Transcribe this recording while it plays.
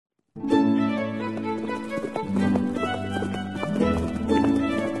You're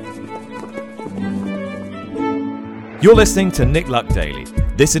listening to Nick Luck Daily.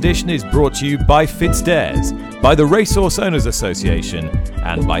 This edition is brought to you by FitzDares, by the Racehorse Owners Association,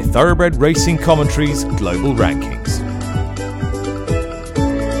 and by Thoroughbred Racing Commentary's Global Rankings.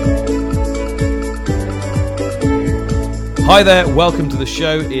 Hi there, welcome to the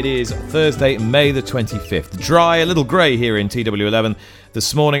show. It is Thursday, May the 25th. Dry, a little grey here in TW11.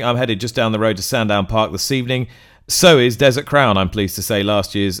 This morning I'm headed just down the road to Sandown Park this evening. So is Desert Crown, I'm pleased to say,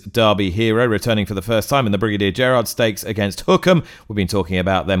 last year's Derby hero, returning for the first time in the Brigadier Gerard Stakes against Hookham. We've been talking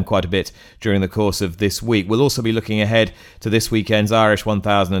about them quite a bit during the course of this week. We'll also be looking ahead to this weekend's Irish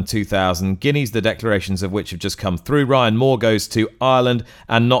 1000 and 2000 Guineas, the declarations of which have just come through. Ryan Moore goes to Ireland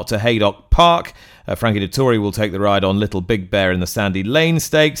and not to Haydock Park. Frankie Dettori will take the ride on Little Big Bear in the Sandy Lane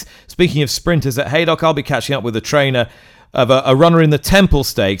Stakes. Speaking of sprinters at Haydock, I'll be catching up with the trainer of a runner in the Temple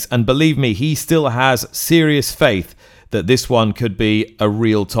Stakes, and believe me, he still has serious faith that this one could be a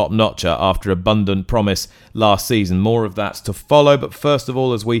real top-notcher after abundant promise last season. More of that's to follow, but first of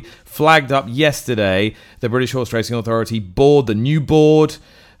all, as we flagged up yesterday, the British Horse Racing Authority board, the new board,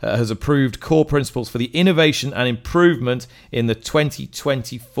 has approved core principles for the innovation and improvement in the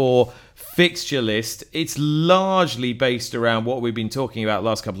 2024 fixture list. It's largely based around what we've been talking about the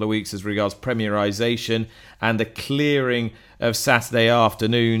last couple of weeks as regards premierisation and the clearing of Saturday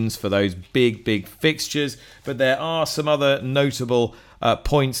afternoons for those big fixtures. But there are some other notable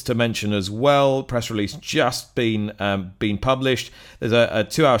points to mention as well. Press release just been published. There's a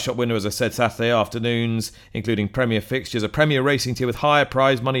 2-hour shop window, as I said, Saturday afternoons, including Premier fixtures, a Premier racing tier with higher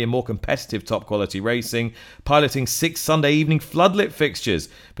prize money and more competitive top quality racing, piloting 6 Sunday evening floodlit fixtures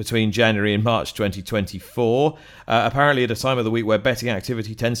between January and March 2024, apparently at a time of the week where betting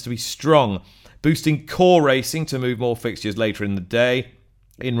activity tends to be strong, boosting core racing to move more fixtures later in the day,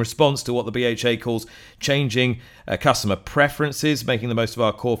 in response to what the BHA calls changing customer preferences, making the most of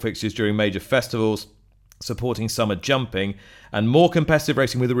our core fixtures during major festivals, supporting summer jumping, and more competitive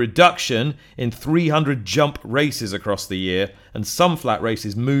racing with a reduction in 300 jump races across the year, and some flat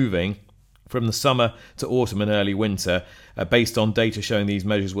races moving from the summer to autumn and early winter. Based on data showing these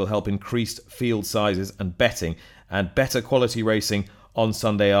measures will help increase field sizes and betting, and better quality racing on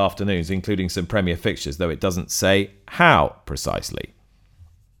Sunday afternoons, including some Premier fixtures, though it doesn't say how precisely.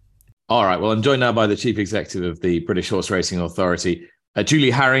 All right, well, I'm joined now by the Chief Executive of the British Horse Racing Authority, Julie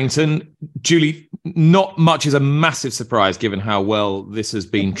Harrington. Julie, not much is a massive surprise given how well this has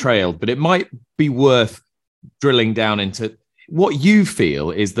been trailed, but it might be worth drilling down into what you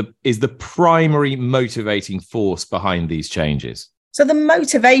feel is the primary motivating force behind these changes. So the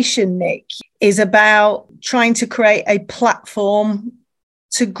motivation, Nick, is about trying to create a platform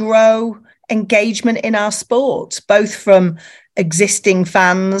to grow engagement in our sport, both from existing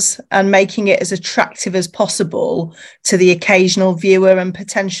fans and making it as attractive as possible to the occasional viewer and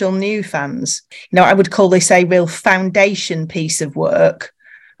potential new fans. You know, I would call this a real foundation piece of work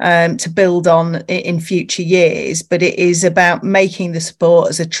to build on in future years, but it is about making the sport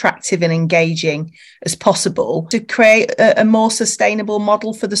as attractive and engaging as possible to create a more sustainable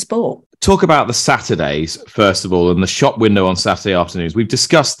model for the sport. Talk about the Saturdays, first of all, and the shop window on Saturday afternoons. We've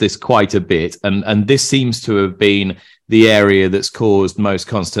discussed this quite a bit, and this seems to have been the area that's caused most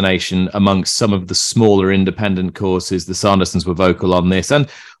consternation amongst some of the smaller independent courses. The Sandersons were vocal on this, and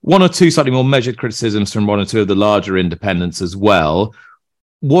one or two slightly more measured criticisms from one or two of the larger independents as well.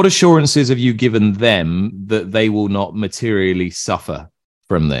 What assurances have you given them that they will not materially suffer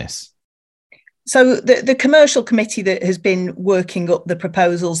from this? So the commercial committee that has been working up the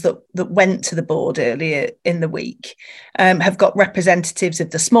proposals that went to the board earlier in the week have got representatives of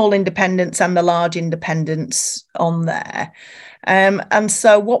the small independents and the large independents on there. And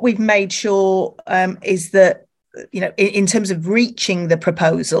so what we've made sure is that, you know, in terms of reaching the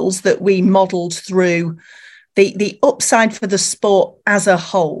proposals, that we modelled through the upside for the sport as a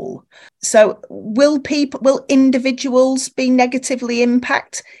whole. So will individuals be negatively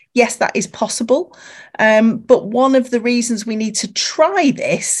impacted? Yes, that is possible. But one of the reasons we need to try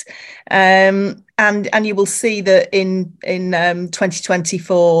this, and you will see that in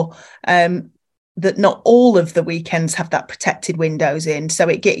 2024, that not all of the weekends have that protected windows in, so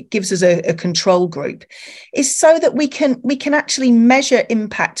it gives us a control group, is so that we can actually measure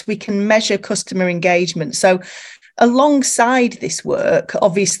impact, we can measure customer engagement. So alongside this work,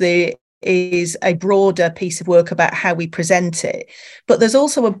 obviously, is a broader piece of work about how we present it, but there's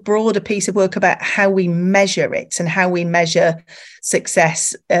also a broader piece of work about how we measure it and how we measure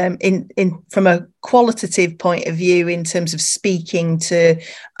success in from a qualitative point of view, in terms of speaking to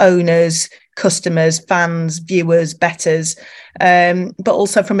owners, customers, fans, viewers, bettors, but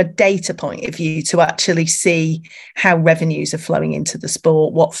also from a data point of view to actually see how revenues are flowing into the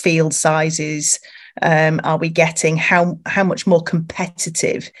sport, what field sizes are we getting, how much more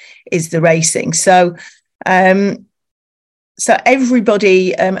competitive is the racing. So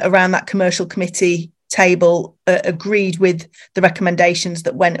everybody around that commercial committee table agreed with the recommendations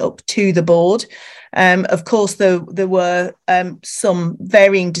that went up to the board. Of course, there were some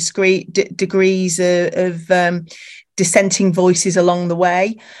varying degrees of dissenting voices along the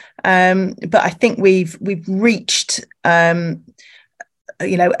way, but I think we've reached an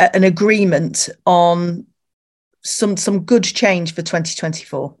agreement on some good change for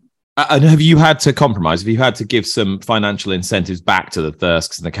 2024. And have you had to compromise? Have you had to give some financial incentives back to the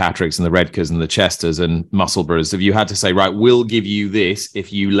Thursks and the Cattricks and the Redcas and the Chesters and Musselburghs? Have you had to say, right, we'll give you this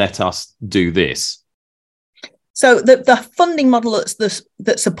if you let us do this? So the funding model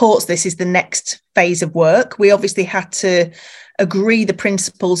that supports this is the next phase of work. We obviously had to agree the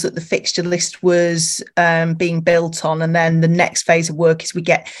principles that the fixture list was being built on. And then the next phase of work is we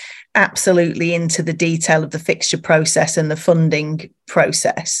get absolutely into the detail of the fixture process and the funding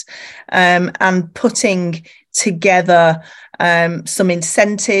process, and putting together some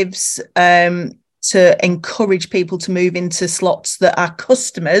incentives to encourage people to move into slots that our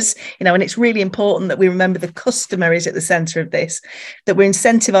customers, and it's really important that we remember the customer is at the centre of this, that we're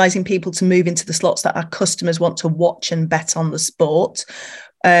incentivising people to move into the slots that our customers want to watch and bet on the sport.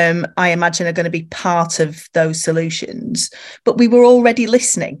 I imagine are going to be part of those solutions, but we were already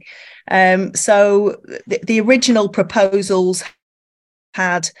listening. So the original proposals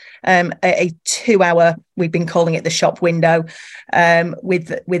had a 2-hour, we've been calling it the shop window,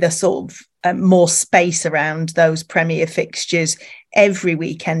 with a sort of more space around those premier fixtures every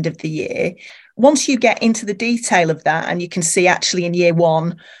weekend of the year. Once you get into the detail of that, and you can see actually in year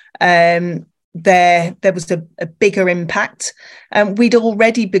one, there was a bigger impact. We'd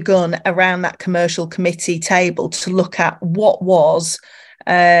already begun around that commercial committee table to look at what was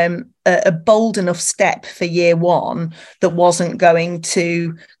a bold enough step for year one that wasn't going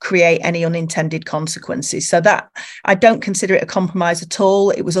to create any unintended consequences. So that, I don't consider it a compromise at all.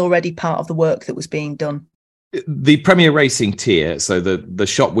 It was already part of the work that was being done. The Premier Racing tier, so the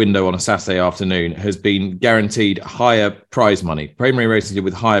shop window on a Saturday afternoon, has been guaranteed higher prize money. Premier Racing tier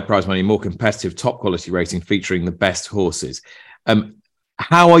with higher prize money, more competitive, top quality racing featuring the best horses.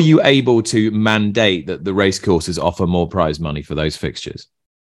 How are you able to mandate that the racecourses offer more prize money for those fixtures?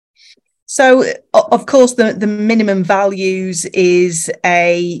 So, of course, the minimum values is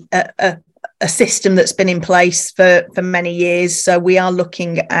a system that's been in place for many years. So we are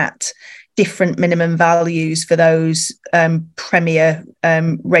looking at different minimum values for those premier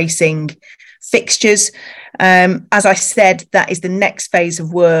racing fixtures. As I said, that is the next phase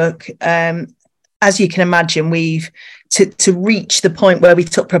of work. As you can imagine, we've to reach the point where we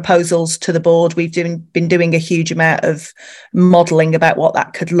took proposals to the board, we've been doing a huge amount of modelling about what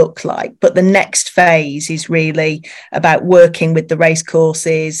that could look like. But the next phase is really about working with the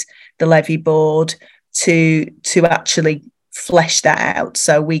racecourses, the levy board, to actually flesh that out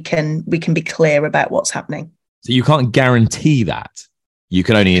so we can be clear about what's happening. So you can't guarantee that. You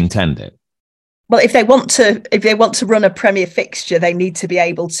can only intend it. Well, if they want to run a premier fixture, they need to be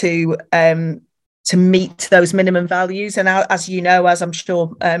able to meet those minimum values. And as you know, as I'm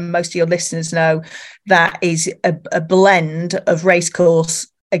sure most of your listeners know, that is a blend of racecourse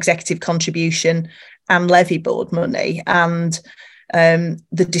executive contribution and levy board money. And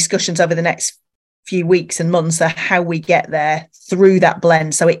the discussions over the next few weeks and months are how we get there through that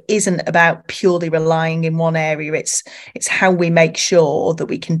blend. So it isn't about purely relying in one area. It's how we make sure that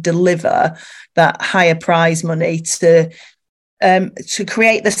we can deliver that higher prize money to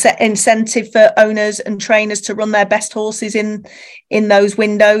create the set incentive for owners and trainers to run their best horses in those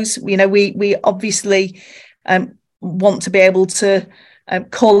windows. We obviously want to be able to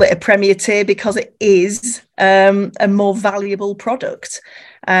call it a premier tier because it is a more valuable product.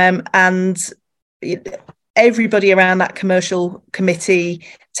 And everybody around that commercial committee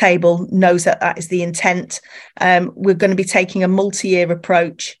table knows that is the intent. We're going to be taking a multi-year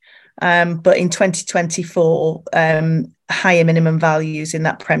approach, but in 2024, higher minimum values in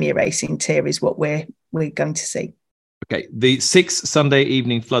that Premier Racing tier is what we're going to see. Okay, the 6 Sunday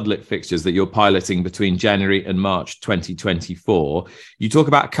evening floodlit fixtures that you're piloting between January and March 2024, you talk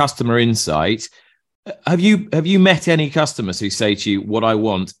about customer insight. Have you met any customers who say to you, what I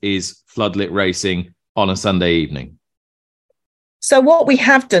want is floodlit racing on a Sunday evening? So what we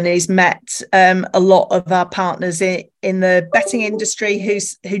have done is met a lot of our partners in the betting industry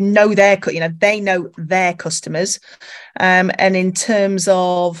who know they know their customers, and in terms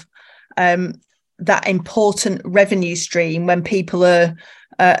of that important revenue stream when people are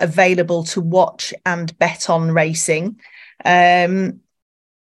available to watch and bet on racing.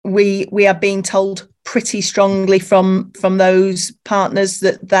 We are being told pretty strongly from those partners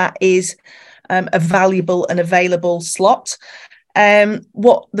that is a valuable and available slot.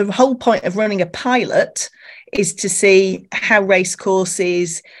 What the whole point of running a pilot is to see how race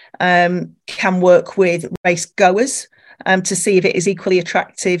courses can work with race goers, to see if it is equally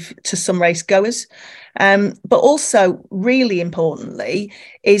attractive to some race goers. But also, really importantly,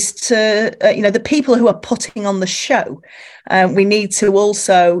 is to, the people who are putting on the show. We need to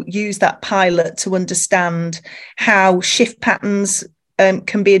also use that pilot to understand how shift patterns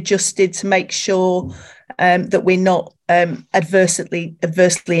can be adjusted to make sure that we're not adversely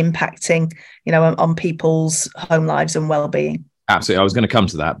impacting, on people's home lives and well-being. Absolutely. I was going to come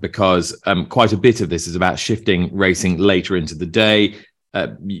to that because quite a bit of this is about shifting racing later into the day.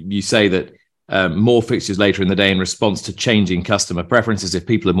 You say that more fixtures later in the day in response to changing customer preferences. If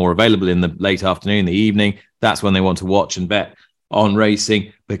people are more available in the late afternoon, the evening, that's when they want to watch and bet on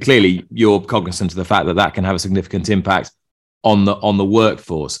racing. But clearly, you're cognizant of the fact that that can have a significant impact on the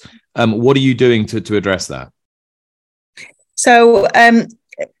workforce. What are you doing to address that? So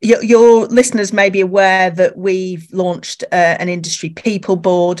your listeners may be aware that we've launched an industry people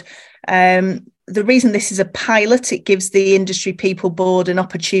board. The reason this is a pilot, it gives the industry people board an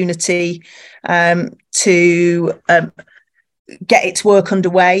opportunity to get its work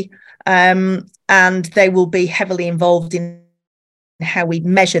underway, and they will be heavily involved in how we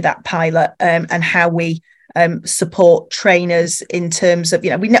measure that pilot and how we support trainers in terms of,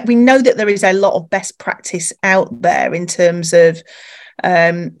 we know that there is a lot of best practice out there in terms of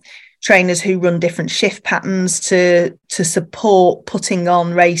trainers who run different shift patterns to support putting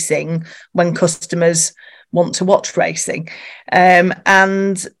on racing when customers want to watch racing.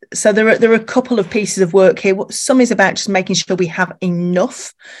 And so there are a couple of pieces of work here. Some is about just making sure we have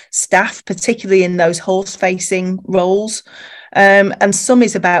enough staff, particularly in those horse-facing roles. And some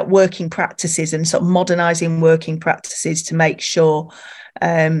is about working practices and sort of modernising working practices to make sure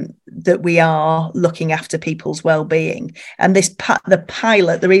that we are looking after people's well-being. And the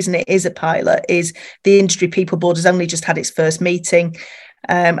pilot, the reason it is a pilot is the Industry People Board has only just had its first meeting,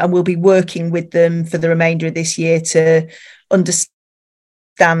 and we'll be working with them for the remainder of this year to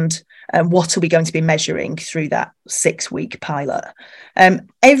understand what are we going to be measuring through that 6-week pilot.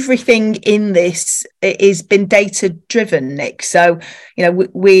 Everything in this is been data driven, Nick. So,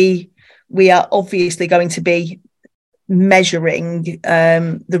 we are obviously going to be measuring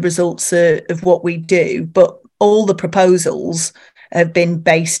the results of what we do, but all the proposals have been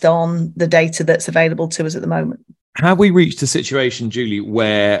based on the data that's available to us at the moment. Have we reached a situation, Julie,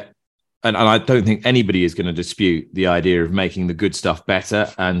 where, and I don't think anybody is going to dispute the idea of making the good stuff better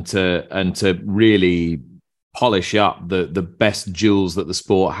and to really polish up the best jewels that the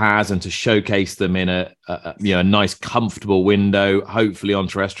sport has and to showcase them in a nice, comfortable window, hopefully on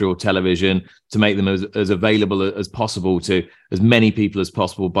terrestrial television, to make them as available as possible to as many people as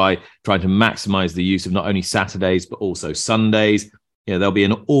possible by trying to maximize the use of not only Saturdays, but also Sundays. There'll be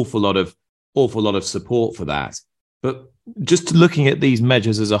an awful lot of support for that. But just looking at these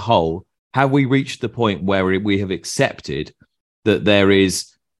measures as a whole, have we reached the point where we have accepted that there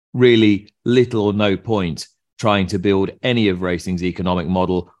is really little or no point trying to build any of racing's economic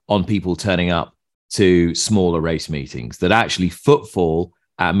model on people turning up to smaller race meetings, that actually footfall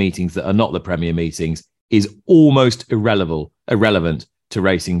at meetings that are not the premier meetings is almost irrelevant to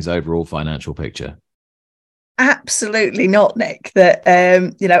racing's overall financial picture? Absolutely not, Nick. That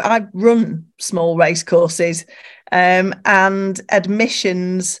I run small race courses, and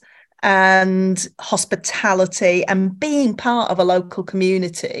admissions and hospitality and being part of a local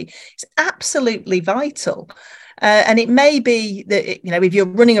community is absolutely vital. And it may be that, if you're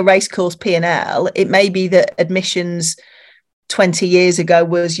running a race course P&L, it may be that admissions 20 years ago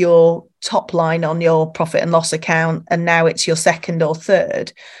was your top line on your profit and loss account, and now it's your second or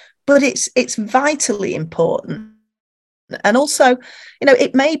third. But it's vitally important. And also,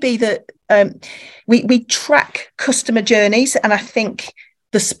 it may be that we track customer journeys, and I think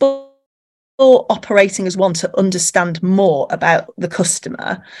the sport operating as one to understand more about the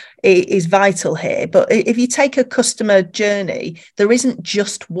customer is vital here. But if you take a customer journey, there isn't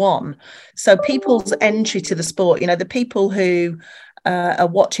just one. So people's entry to the sport, the people who are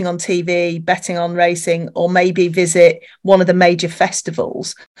watching on TV, betting on racing, or maybe visit one of the major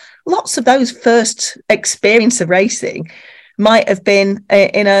festivals, lots of those first experience of racing might have been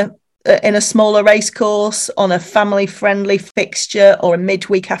in a in a smaller race course, on a family-friendly fixture, or a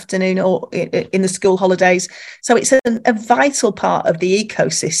midweek afternoon, or in the school holidays. So it's a vital part of the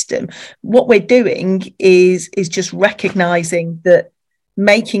ecosystem. What we're doing is just recognising that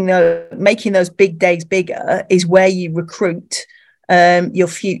making those big days bigger is where you recruit your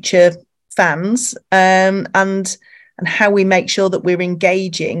future fans, and how we make sure that we're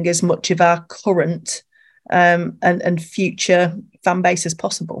engaging as much of our current and future fan base as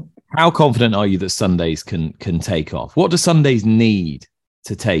possible. How confident are you that Sundays can take off? What do Sundays need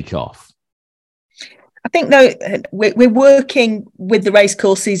to take off? I think though we're working with the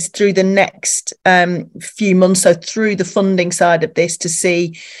racecourses through the next few months, so through the funding side of this, to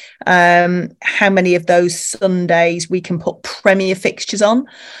see how many of those Sundays we can put premier fixtures on,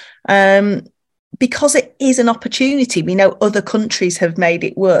 because it is an opportunity. We know other countries have made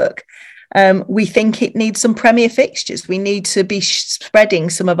it work. We think it needs some premier fixtures. We need to be spreading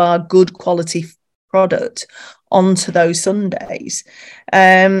some of our good quality product onto those Sundays,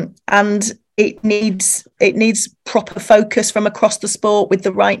 and it needs proper focus from across the sport, with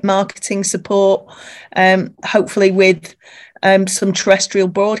the right marketing support, hopefully with some terrestrial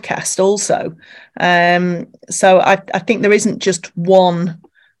broadcast also. So I think there isn't just one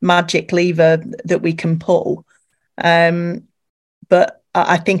magic lever that we can pull, but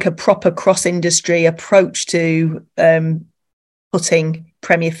I think a proper cross-industry approach to putting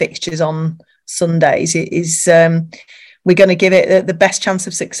premier fixtures on Sundays is we're going to give it the best chance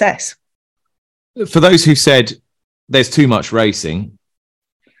of success. For those who said there's too much racing,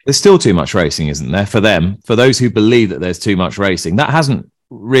 there's still too much racing, isn't there? For them, for those who believe that there's too much racing, that hasn't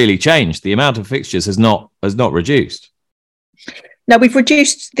really changed. The amount of fixtures has not reduced. Now, we've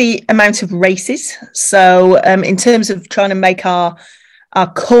reduced the amount of races. So in terms of trying to make our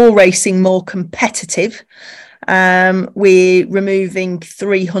core racing more competitive, we're removing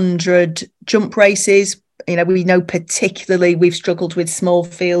 300 jump races. We know particularly we've struggled with small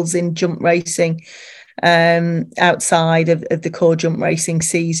fields in jump racing outside of the core jump racing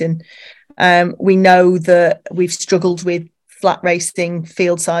season. We know that we've struggled with flat racing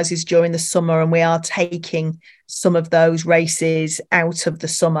field sizes during the summer, and we are taking some of those races out of the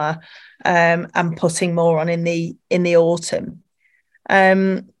summer and putting more on in the autumn.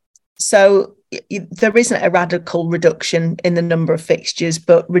 So there isn't a radical reduction in the number of fixtures,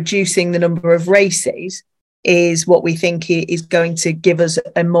 but reducing the number of races is what we think is going to give us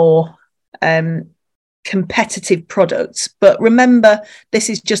a more competitive product. But remember, this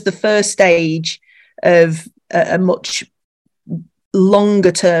is just the first stage of a much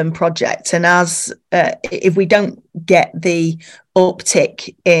longer term project, and as if we don't get the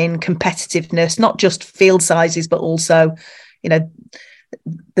uptick in competitiveness, not just field sizes but also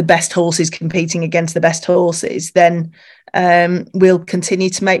the best horses competing against the best horses, then we'll continue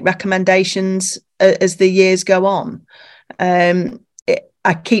to make recommendations as the years go on.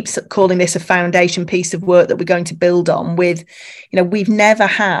 I keep calling this a foundation piece of work that we're going to build on with, we've never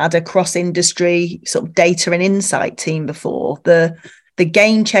had a cross-industry sort of data and insight team before. The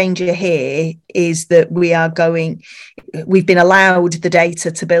game changer here is that we've been allowed the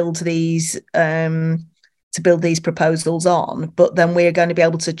data to build these proposals on, but then we're going to be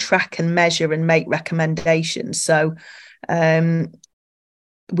able to track and measure and make recommendations. So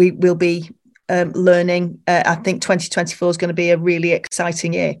we will be learning. I think 2024 is going to be a really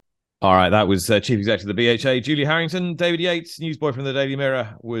exciting year. All right, that was Chief Executive of the BHA, Julie Harrington. David Yates, newsboy from the Daily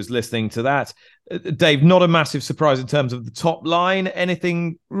Mirror, was listening to that. Dave, not a massive surprise in terms of the top line.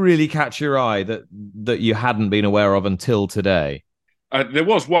 Anything really catch your eye that you hadn't been aware of until today? There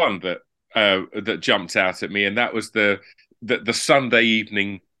was one that jumped out at me, and that was the Sunday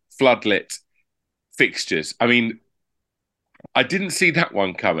evening floodlit fixtures. I mean, I didn't see that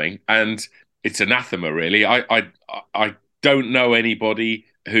one coming, and it's anathema, really. I don't know anybody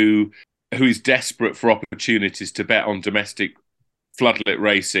who is desperate for opportunities to bet on domestic floodlit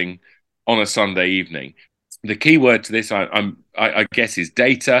racing on a Sunday evening. The key word to this, I guess, is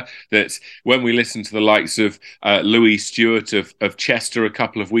data. That when we listened to the likes of Louise Stewart of Chester a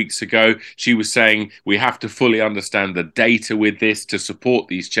couple of weeks ago, she was saying we have to fully understand the data with this to support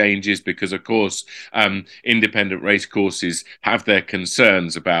these changes, because, of course, independent racecourses have their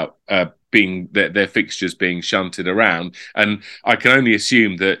concerns about being their fixtures being shunted around. And I can only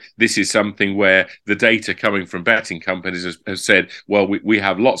assume that this is something where the data coming from betting companies has said, well, we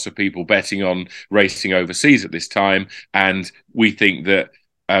have lots of people betting on racing overseas at this time, and we think that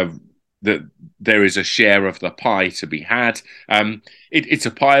that there is a share of the pie to be had. It's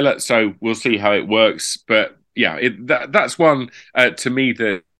a pilot, so we'll see how it works. But yeah, that's one to me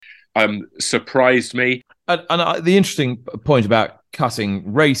that surprised me. And the interesting point about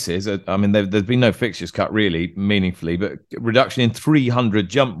cutting races. I mean, there's been no fixtures cut really meaningfully, but reduction in 300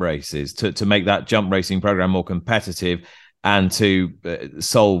 jump races to make that jump racing program more competitive and to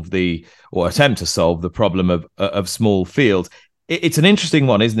attempt to solve the problem of small fields. It's an interesting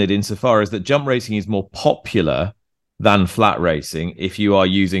one, isn't it, insofar as that jump racing is more popular than flat racing if you are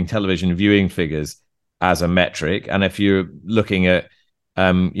using television viewing figures as a metric, and if you're looking at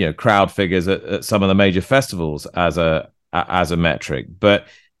crowd figures at some of the major festivals as a metric. But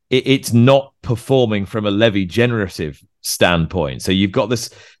it's not performing from a levy generative standpoint. So you've got this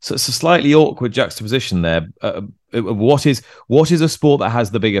slightly awkward juxtaposition there. What is a sport that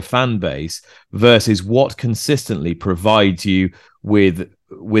has the bigger fan base versus what consistently provides you with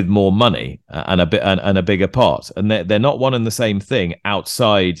more money and a bigger pot, and they're not one and the same thing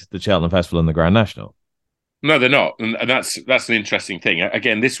outside the Cheltenham Festival and the Grand National. No, they're not, and that's an interesting thing.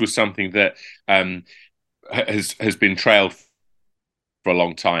 Again, this was something that has been trailed for a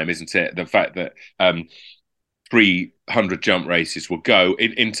long time, isn't it? The fact that 300 jump races will go.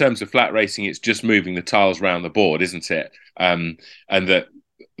 In terms of flat racing, it's just moving the tiles around the board, isn't it? And that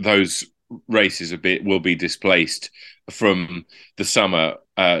those races will be displaced from the summer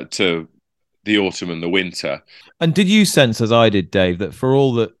to the autumn and the winter. And did you sense, as I did, Dave, that for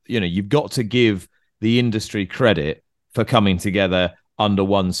all that, you've got to give the industry credit for coming together under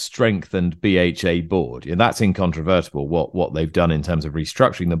one strengthened BHA board? That's incontrovertible, what they've done in terms of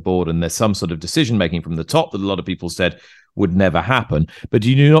restructuring the board, and there's some sort of decision making from the top that a lot of people said would never happen. But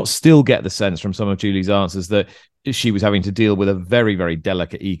do you not still get the sense from some of Julie's answers that she was having to deal with a very, very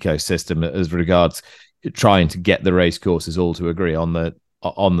delicate ecosystem as regards trying to get the race courses all to agree on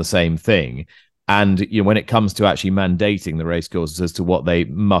the same thing? And when it comes to actually mandating the race courses as to what they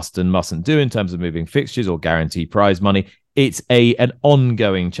must and mustn't do in terms of moving fixtures or guarantee prize money, it's an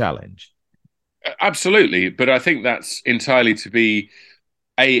ongoing challenge. Absolutely, but I think that's entirely to be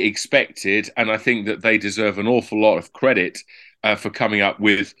expected, and I think that they deserve an awful lot of credit for coming up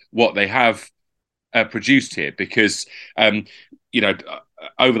with what they have produced here, because over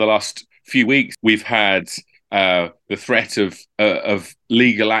the last few weeks we've had the threat of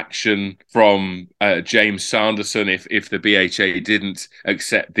legal action from James Sanderson if the BHA didn't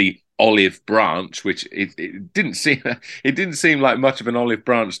accept the olive branch, which it didn't seem like much of an olive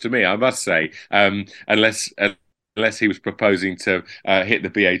branch to me, I must say, unless he was proposing to hit the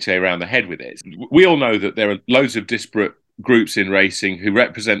BHA around the head with it. We all know that there are loads of disparate groups in racing who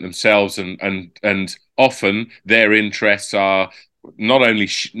represent themselves, and often their interests are not only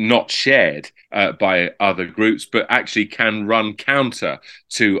not shared by other groups, but actually can run counter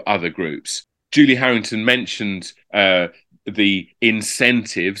to other groups. Julie Harrington mentioned the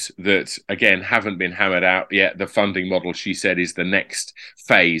incentives that, again, haven't been hammered out yet. The funding model, she said, is the next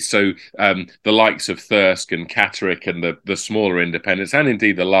phase. So the likes of Thirsk and Catterick and the smaller independents, and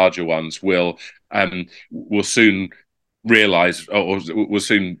indeed the larger ones, will soon realise, or will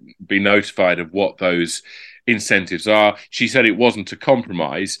soon be notified of what those incentives are. She said it wasn't a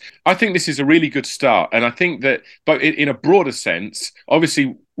compromise. I think this is a really good start, and I think that, but in a broader sense,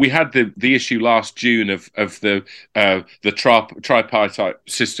 obviously we had the issue last June of the tripartite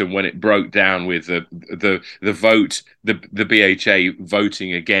system when it broke down with the vote, the BHA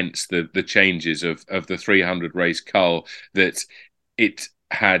voting against the changes of the 300 race cull that it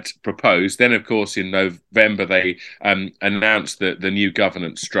had proposed. Then, of course, in November they announced the new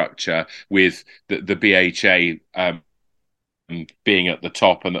governance structure with the BHA being at the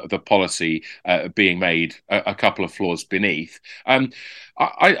top and the policy being made a couple of floors beneath.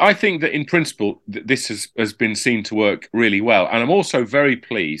 I think that in principle this has been seen to work really well, and I'm also very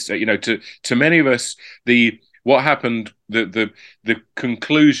pleased that, to many of us, what happened, the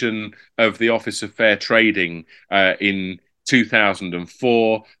conclusion of the Office of Fair Trading in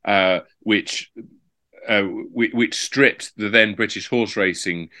 2004, which stripped the then British Horse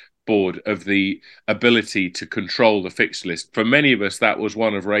Racing Board of the ability to control the fixture list. For many of us, that was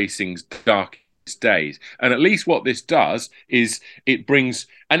one of racing's darkest days. And at least what this does is it brings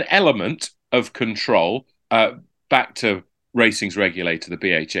an element of control back to racing's regulator,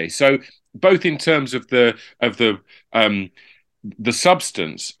 the BHA. So both in terms of the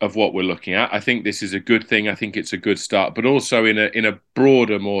substance of what we're looking at, I think this is a good thing. I think it's a good start, but also in a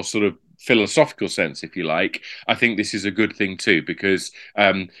broader, more sort of philosophical sense, if you like, I think this is a good thing too, because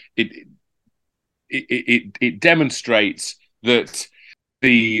it demonstrates that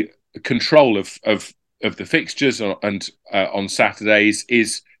the control of the fixtures and on Saturdays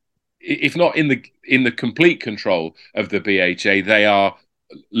is, if not in the complete control of the BHA, they are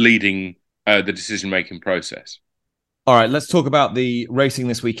leading the decision-making process. All right, let's talk about the racing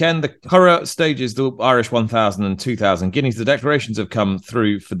this weekend. The Curragh stages, the Irish 1000 and 2000 guineas. The declarations have come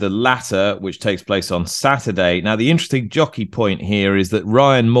through for the latter, which takes place on Saturday. Now, the interesting jockey point here is that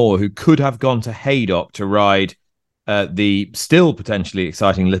Ryan Moore, who could have gone to Haydock to ride the still potentially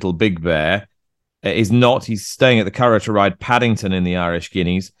exciting Little Big Bear, is not. He's staying at the Curragh to ride Paddington in the Irish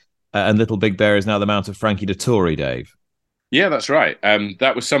guineas. And Little Big Bear is now the mount of Frankie Dettori, Dave. Yeah, that's right.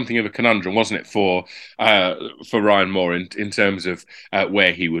 That was something of a conundrum, wasn't it, for Ryan Moore in terms of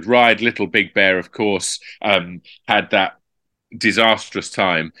where he would ride. Little Big Bear, of course, had that disastrous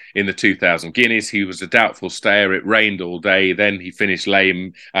time in the 2000 guineas. He was a doubtful stayer. It rained all day. Then he finished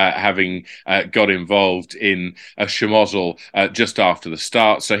lame, having got involved in a schmozzle just after the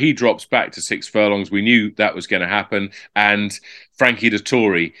start. So he drops back to 6 furlongs. We knew that was going to happen. And Frankie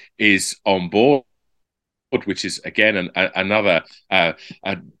Dettori is on board, which is again another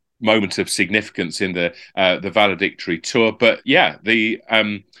moment of significance in the valedictory tour. But yeah,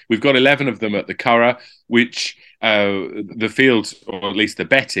 we've got 11 of them at the Curragh, which the field, or at least the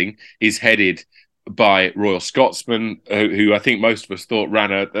betting, is headed by Royal Scotsman, who I think most of us thought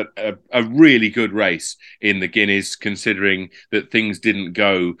ran a really good race in the Guineas, considering that things didn't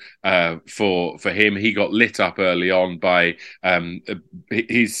go for him. He got lit up early on by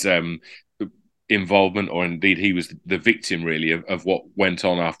his involvement, or indeed he was the victim really of what went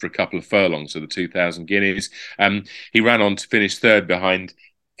on after a couple of furlongs of the 2000 guineas. He ran on to finish third behind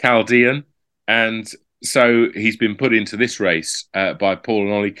Chaldean, and so he's been put into this race by Paul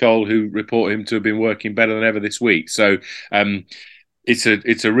and Ollie Cole, who report him to have been working better than ever this week. So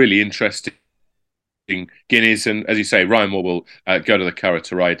it's a really interesting Guineas, and as you say, Ryan Moore will go to the Curragh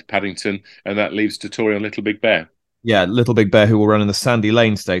to ride Paddington, and that leaves Dettori on Little Big Bear. Yeah, Little Big Bear, who will run in the Sandy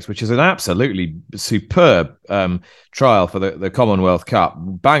Lane Stakes, which is an absolutely superb trial for the Commonwealth Cup.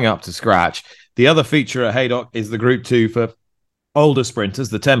 Bang up to scratch. The other feature at Haydock is the Group 2 for older sprinters,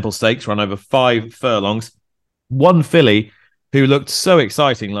 the Temple Stakes, run over 5 furlongs. One filly who looked so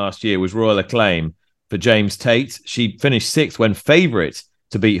exciting last year was Royal Aclaim for James Tate. She finished 6th when favourite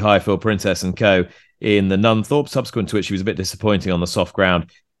to beat Highfield Princess and Co. in the Nunthorpe, subsequent to which she was a bit disappointing on the soft ground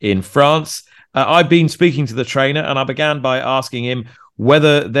in France. I've been speaking to the trainer, and I began by asking him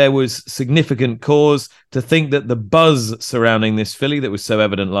whether there was significant cause to think that the buzz surrounding this filly that was so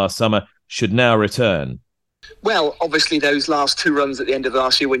evident last summer should now return. Well, obviously those last 2 runs at the end of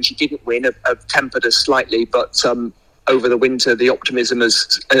last year when she didn't win have tempered us slightly, but over the winter the optimism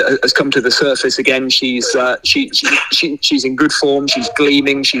has come to the surface again. She's in good form, she's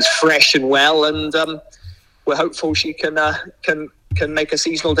gleaming, she's fresh and well, and we're hopeful she can make a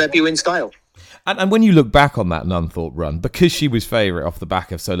seasonal debut in style. And when you look back on that Nunthorpe run, because she was favourite off the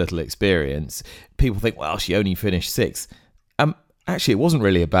back of so little experience, people think, well, she only finished 6th. Actually, it wasn't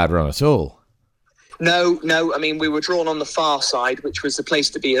really a bad run at all. No. I mean, we were drawn on the far side, which was the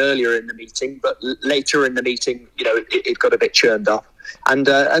place to be earlier in the meeting. But later in the meeting, it got a bit churned up. And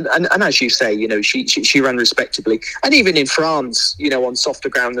as you say, she ran respectably. And even in France, on softer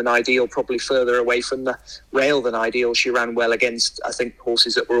ground than ideal, probably further away from the rail than ideal, she ran well against, I think,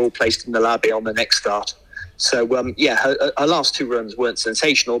 horses that were all placed in the Labby on the next start. So, her last 2 runs weren't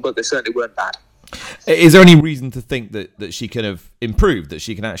sensational, but they certainly weren't bad. Is there any reason to think that she can have improved, that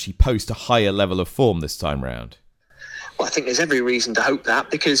she can actually post a higher level of form this time round? Well, I think there's every reason to hope that,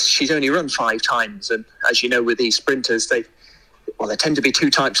 because she's only run 5 times. And as you know, with these sprinters, there tend to be 2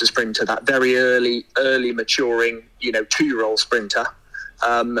 types of sprinter: that very early maturing, 2-year-old sprinter,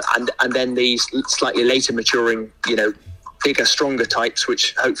 and then these slightly later maturing, bigger, stronger types,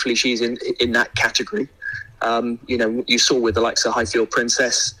 which hopefully she's in that category. You saw with the likes of Highfield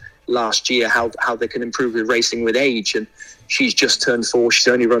Princess last year how they can improve with racing with age, and she's just turned 4. She's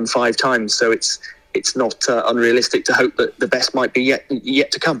only run 5 times, so it's not unrealistic to hope that the best might be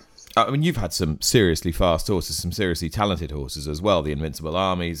yet to come. I mean, you've had some seriously fast horses, some seriously talented horses as well, the Invincible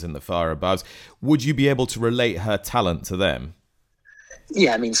Armies and the Far Aboves. Would you be able to relate her talent to them?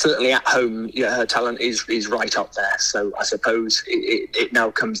 Yeah, I mean, certainly at home, her talent is right up there. So I suppose it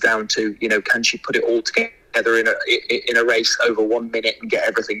now comes down to, can she put it all together in a race over 1 minute and get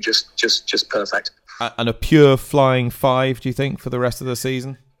everything just perfect? And a pure flying 5, do you think, for the rest of the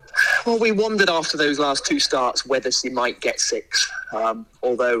season? Well, we wondered after those last 2 starts whether she might get 6.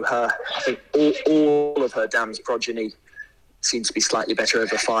 Although I think all of her dam's progeny seems to be slightly better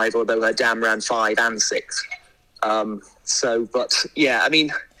over 5, although her dam ran 5 and 6. But yeah, I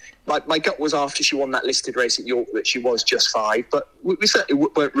mean, my gut was after she won that listed race at York that she was just 5, but we certainly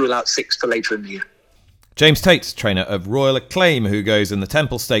won't rule out 6 for later in the year. James Tate, trainer of Royal Aclaim, who goes in the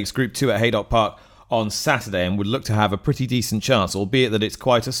Temple Stakes Group 2 at Haydock Park on Saturday and would look to have a pretty decent chance, albeit that it's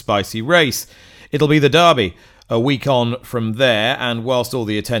quite a spicy race. It'll be the derby A week on from there, and whilst all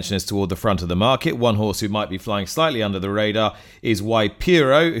the attention is toward the front of the market, one horse who might be flying slightly under the radar is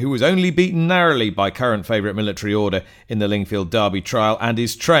Waipiro, who was only beaten narrowly by current favourite Military Order in the Lingfield Derby trial and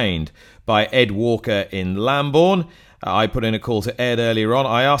is trained by Ed Walker in Lambourne. I put in a call to Ed earlier on.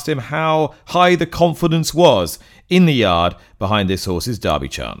 I asked him how high the confidence was in the yard behind this horse's Derby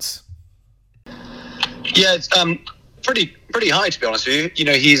chance. Yeah, it's pretty high, to be honest with you. You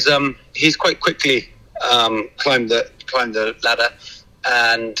know, he's quite quickly climbed the ladder,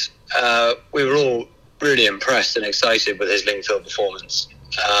 and we were all really impressed and excited with his Lingfield performance.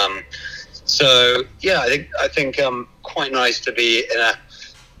 So yeah, I think quite nice to be in a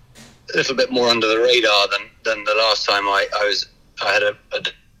little bit more under the radar than the last time I had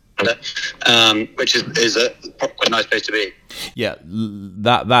which is a quite nice place to be. Yeah,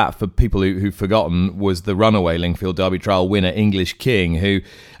 that for people who've forgotten was the runaway Lingfield Derby trial winner English King, who,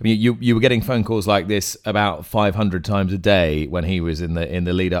 I mean, you were getting phone calls like this about 500 times a day when he was in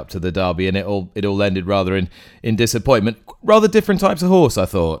the lead up to the Derby, and it all ended rather in disappointment. Rather different types of horse, I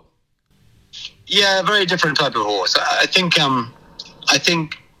thought. Yeah, very different type of horse. I think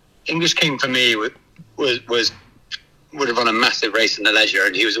English King for me would have run a massive race in the Leisure,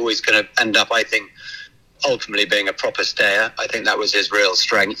 and he was always going to end up, I think, ultimately being a proper stayer. I think that was his real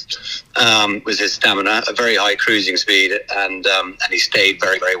strength, was his stamina, a very high cruising speed, and he stayed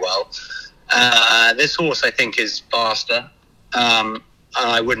very, very well. This horse, I think, is faster, and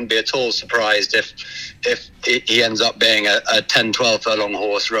I wouldn't be at all surprised if he ends up being a 10-12 furlong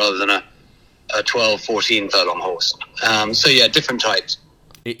horse rather than a 12-14 furlong horse. So yeah, different types.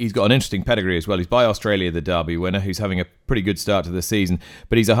 He's got an interesting pedigree as well. He's by Australia, the Derby winner, who's having a pretty good start to the season.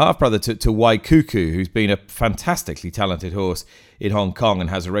 But he's a half-brother to Waikuku, who's been a fantastically talented horse in Hong Kong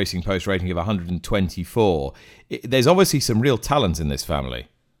and has a Racing Post rating of 124. There's obviously some real talent in this family.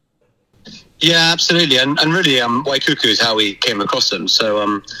 Yeah, absolutely. And really, Waikuku is how we came across him. So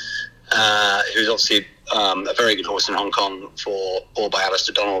he was obviously a very good horse in Hong Kong bought by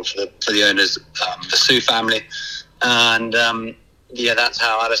Alistair Donald for the owners, the Su family. And yeah, that's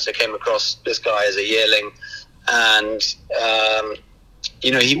how Alistair came across this guy as a yearling, and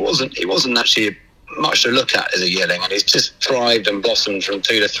you know, he wasn't actually much to look at as a yearling, and he's just thrived and blossomed from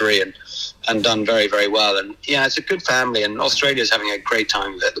 2 to 3 and done very, very well. And yeah, it's a good family, and Australia's having a great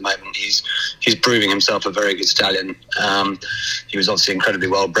time with it at the moment. He's proving himself a very good stallion. He was obviously incredibly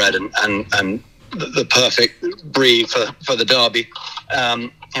well bred and the perfect breed for the Derby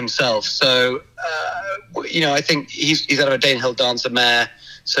himself. So you know, I think he's out of a Danehill Dancer mare,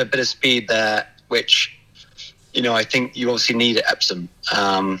 so a bit of speed there, which, you know, I think you obviously need at Epsom.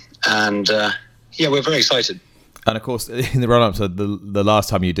 Yeah, we're very excited. And of course, in the run-up to the last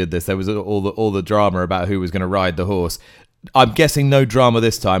time you did this, there was all the drama about who was going to ride the horse. I'm guessing no drama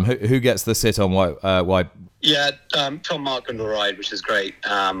this time. Who gets the sit on White? Yeah, Tom Markland will ride, which is great.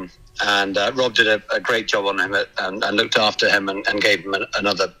 And Rob did a great job on him and looked after him and gave him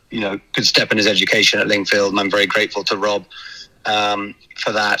another, you know, good step in his education at Lingfield. And I'm very grateful to Rob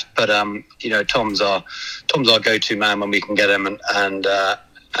for that. But you know, Tom's our go-to man when we can get him, and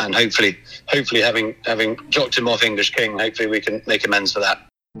hopefully having jocked him off English King, hopefully we can make amends for that.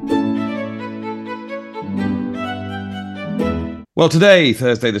 Well, today,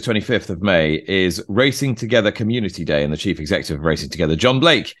 Thursday, the 25th of May, is Racing Together Community Day, and the Chief Executive of Racing Together, John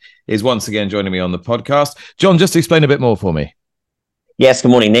Blake, is once again joining me on the podcast. John, just explain a bit more for me. Yes,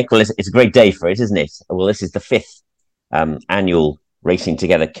 good morning, Nick. Well, it's a great day for it, isn't it? Well, this is the 5th annual Racing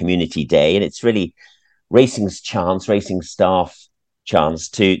Together Community Day, and it's really racing's chance, racing staff chance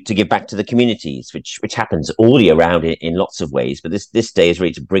to give back to the communities, which happens all year round in lots of ways. But this day is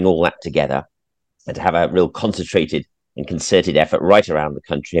really to bring all that together and to have a real concentrated and concerted effort right around the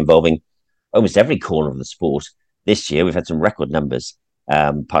country involving almost every corner of the sport. This year, we've had some record numbers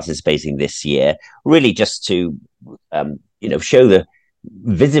participating this year, really just to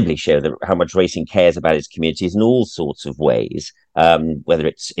visibly show how much racing cares about its communities in all sorts of ways. Whether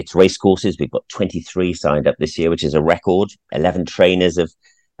it's race courses, we've got 23 signed up this year, which is a record. 11 trainers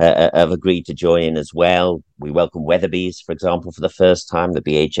have agreed to join in as well. We welcome Weatherby's, for example, for the first time. The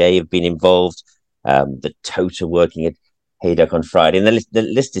BHA have been involved. The Tate are working at Haydock on Friday, and the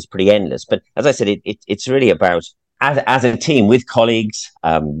list is pretty endless. But as I said, it's really about as a team with colleagues,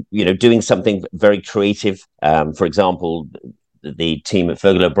 doing something very creative. For example, the team at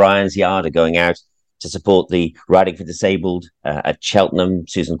Fergal O'Brien's yard are going out to support the Riding for Disabled at Cheltenham.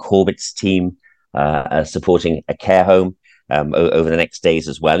 Susan Corbett's team are supporting a care home over the next days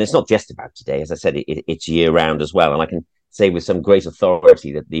as well. And it's not just about today. As I said, it's year round as well. And I can say with some great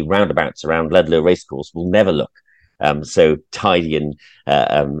authority that the roundabouts around Ludlow Racecourse will never look so tidy and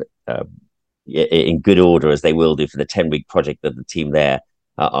in good order, as they will do for the 10-week project that the team there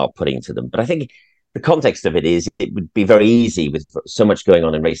are putting to them. But I think the context of it is it would be very easy, with so much going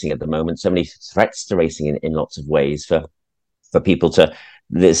on in racing at the moment, so many threats to racing in lots of ways, for people to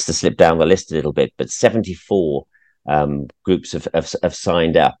slip down the list a little bit. But 74 groups have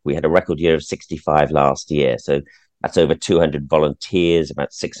signed up. We had a record year of 65 last year. So that's over 200 volunteers,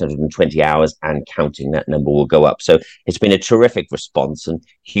 about 620 hours, and counting. That number will go up. So it's been a terrific response, and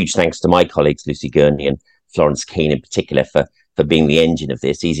huge thanks to my colleagues, Lucy Gurney and Florence Kane in particular, for being the engine of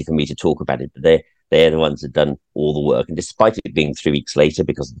this. Easy for me to talk about it, but they're the ones that have done all the work. And despite it being 3 weeks later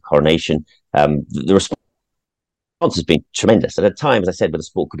because of the coronation, the response has been tremendous. And at times, as I said, where the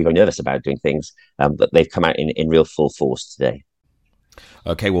sport could be very nervous about doing things, but they've come out in real full force today.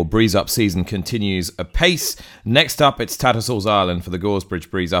 Okay, well, Breeze Up season continues apace. Next up, it's Tatts Ireland for the Goresbridge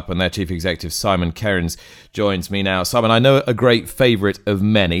Breeze Up, and their Chief Executive, Simon Kerins, joins me now. Simon, I know a great favourite of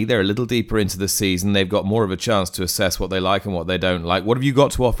many. They're a little deeper into the season. They've got more of a chance to assess what they like and what they don't like. What have you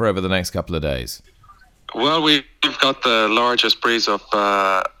got to offer over the next couple of days? Well, we've got the largest Breeze Up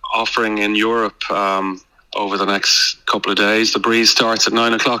offering in Europe over the next couple of days. The Breeze starts at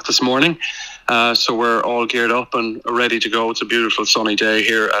 9 o'clock this morning. So we're all geared up and ready to go. It's a beautiful sunny day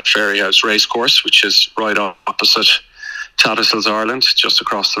here at Ferryhouse Racecourse, which is right opposite Tatts Ireland, just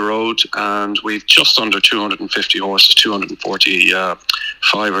across the road. And we've just under 250 horses,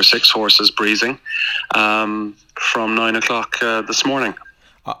 245 or 6 horses breezing from 9 o'clock this morning.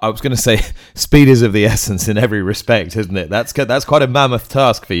 I was going to say, speed is of the essence in every respect, isn't it? That's quite a mammoth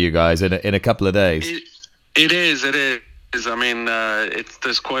task for you guys in a couple of days. It is. I mean,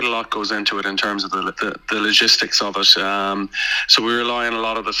 there's quite a lot goes into it in terms of the logistics of it. So we rely on a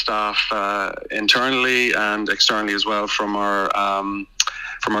lot of the staff internally and externally as well from our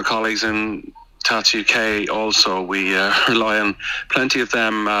colleagues in Tatts UK. Also, we rely on plenty of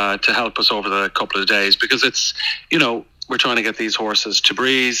them to help us over the couple of days, because it's, we're trying to get these horses to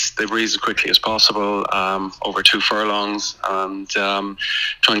breeze. They breeze as quickly as possible over 2 furlongs, and try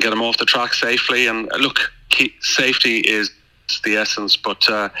and get them off the track safely. And look, safety is the essence, but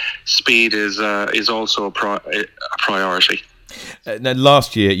speed is also a priority. Now,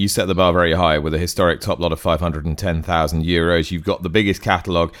 last year you set the bar very high with a historic top lot of €510,000. You've got the biggest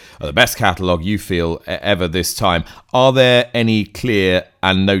catalogue, or the best catalogue you feel ever this time. Are there any clear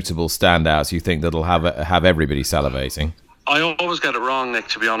and notable standouts you think that'll have everybody salivating? I always get it wrong, Nick,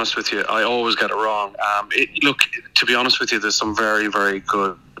 to be honest with you. I always get it wrong. Look, to be honest with you, there's some very, very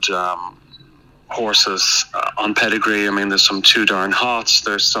good horses on pedigree. I mean, there's some Too Darn Hots,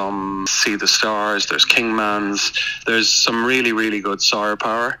 there's some See the Stars, there's Kingmans, there's some really, really good sire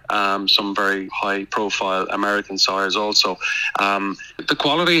power, some very high profile American sires also. The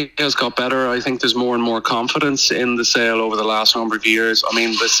quality has got better. I think there's more and more confidence in the sale over the last number of years. I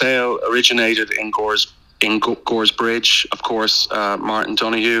mean, the sale originated in Goresbridge, of course, Martin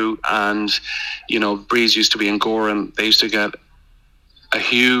Donoghue, and Breeze used to be in Goran. They used to get a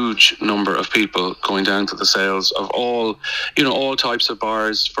huge number of people going down to the sales of all types of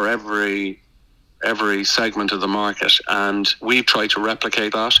bars for every segment of the market, and we've tried to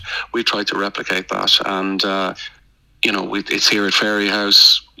replicate that. And it's here at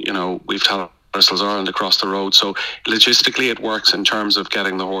Ferryhouse. We've Tatts Ireland across the road, so logistically it works in terms of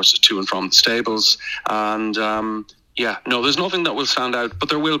getting the horses to and from the stables. And there's nothing that will stand out, but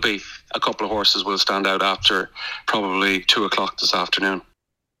there will be a couple of horses will stand out after probably 2 o'clock this afternoon.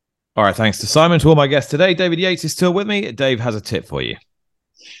 All right, thanks to Simon. To all my guests today, David Yates is still with me. Dave has a tip for you.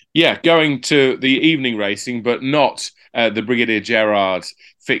 Yeah, going to the evening racing, but not the Brigadier Gerard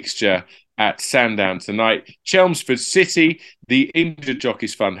fixture at Sandown tonight. Chelmsford City, the Injured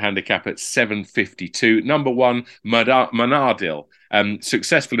Jockeys Fund handicap at 7.52. Number 1, Manardil.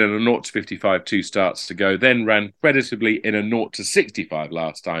 Successful in a 0-55 2 starts to go, then ran creditably in a 0-65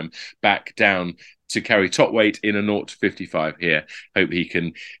 last time, back down to carry top weight in a 0-55 here. Hope he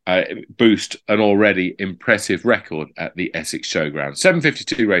can boost an already impressive record at the Essex Showground.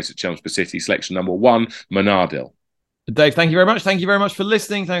 7.52 race at Chelmsford City, selection number 1, Manardil. Dave, thank you very much. Thank you very much for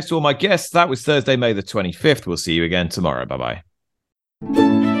listening. Thanks to all my guests. That was Thursday, May the 25th. We'll see you again tomorrow. Bye-bye.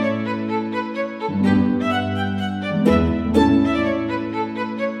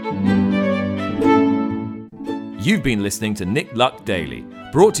 You've been listening to Nick Luck Daily,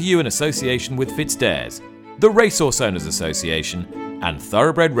 brought to you in association with FitzDares, the Racehorse Owners Association, and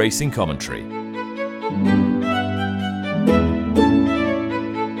Thoroughbred Racing Commentary.